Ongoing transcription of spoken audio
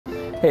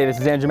Hey,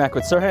 this is Andrew Mack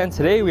with SERHANT.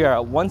 Today we are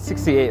at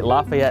 168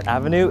 Lafayette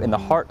Avenue in the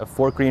heart of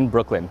Fort Greene,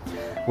 Brooklyn.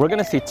 We're going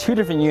to see two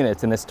different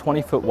units in this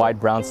 20-foot wide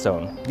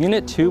brownstone.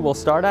 Unit 2 we'll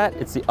start at,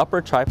 it's the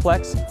upper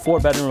triplex,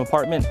 4-bedroom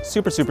apartment,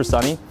 super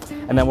sunny.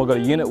 And then we'll go to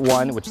Unit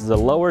 1, which is a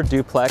lower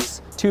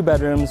duplex, 2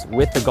 bedrooms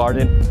with a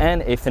garden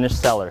and a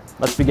finished cellar.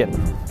 Let's begin.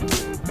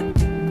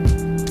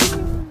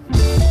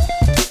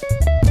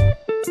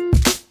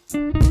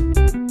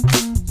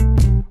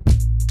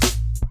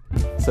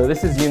 So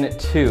this is Unit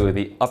 2,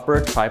 the upper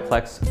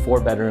triplex,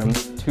 4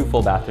 bedrooms, 2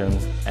 full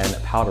bathrooms, and a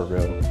powder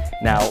room.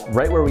 Now,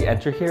 right where we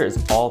enter here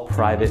is all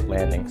private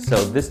landing.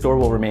 So this door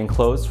will remain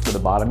closed for the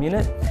bottom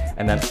unit,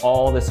 and then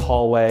all this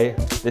hallway,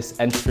 this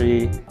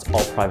entry, it's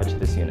all private to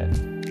this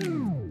unit.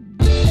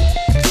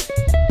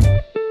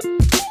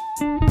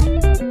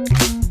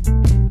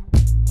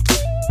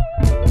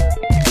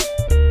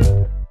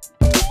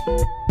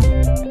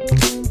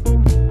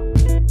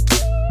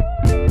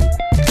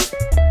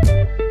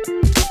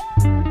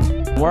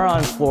 We're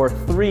on floor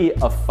 3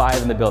 of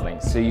 5 in the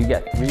building. So you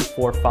get 3,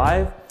 4,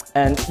 5.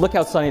 And look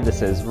how sunny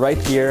this is. Right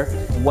here,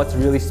 what's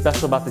really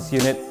special about this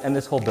unit and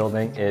this whole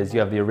building is you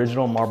have the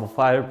original marble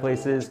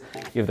fireplaces,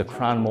 you have the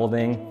crown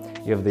molding,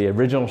 you have the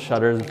original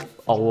shutters.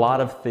 A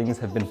lot of things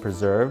have been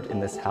preserved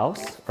in this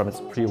house from its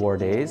pre-war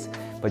days,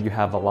 but you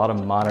have a lot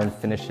of modern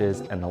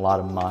finishes and a lot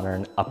of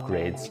modern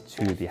upgrades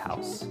to the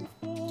house.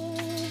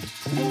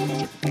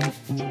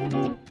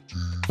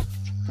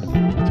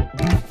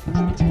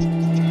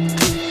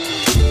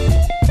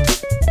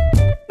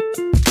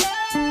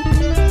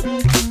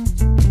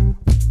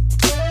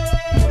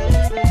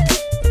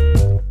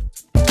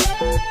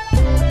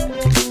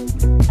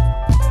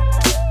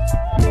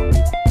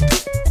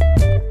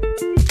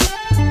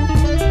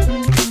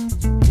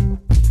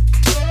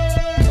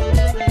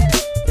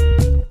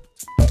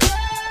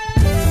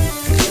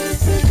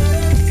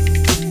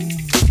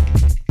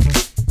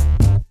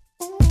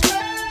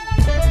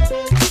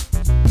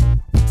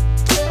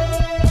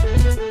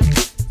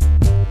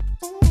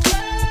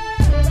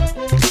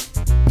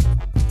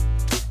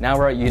 Now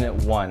we're at Unit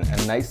 1,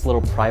 a nice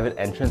little private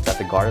entrance at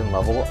the garden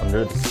level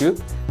under the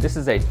stoop. This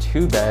is a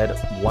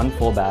 2-bed, 1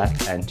 full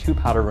bath, and 2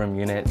 powder room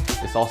unit.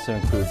 This also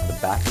includes the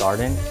back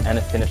garden and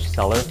a finished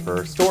cellar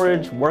for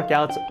storage,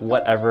 workouts,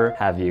 whatever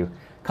have you.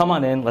 Come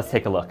on in, let's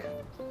take a look.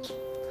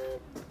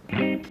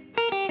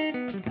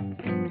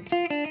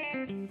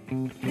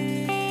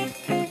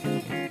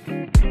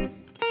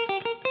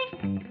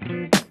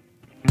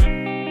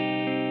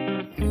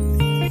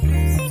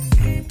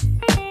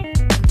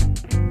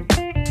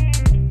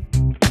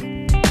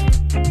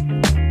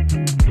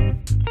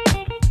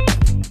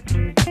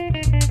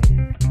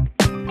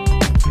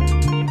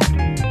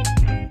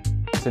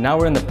 So now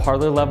we're in the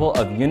parlor level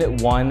of Unit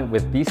 1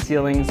 with these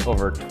ceilings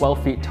over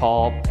 12 feet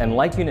tall. And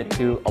like Unit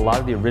 2, a lot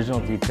of the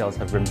original details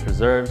have been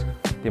preserved.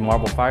 The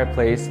marble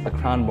fireplace, the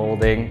crown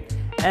molding,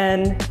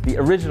 and the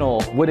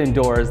original wooden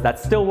doors that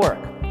still work.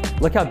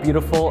 Look how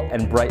beautiful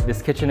and bright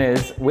this kitchen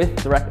is with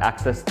direct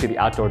access to the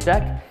outdoor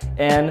deck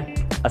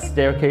and a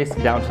staircase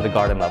down to the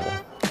garden level.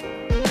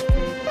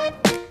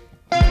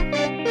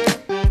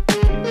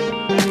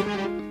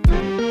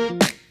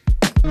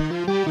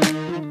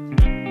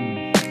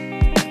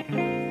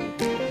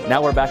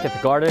 Now we're back at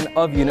the garden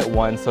of Unit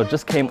 1, so it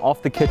just came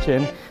off the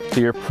kitchen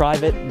to your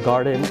private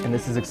garden, and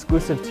this is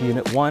exclusive to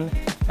Unit 1.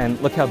 And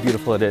look how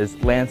beautiful it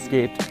is.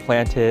 Landscaped,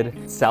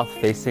 planted,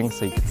 south-facing,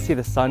 so you can see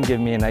the sun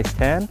giving me a nice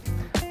tan.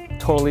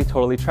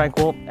 Totally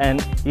tranquil,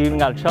 and you even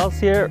got a trellis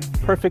here,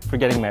 perfect for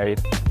getting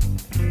married.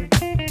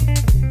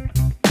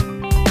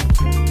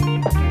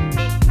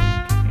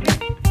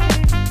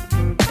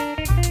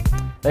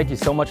 Thank you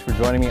so much for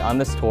joining me on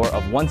this tour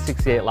of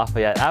 168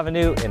 Lafayette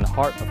Avenue in the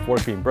heart of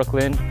Fort Greene,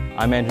 Brooklyn.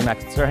 I'm Andrew Mack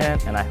with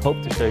SERHANT, and I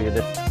hope to show you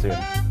this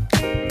soon.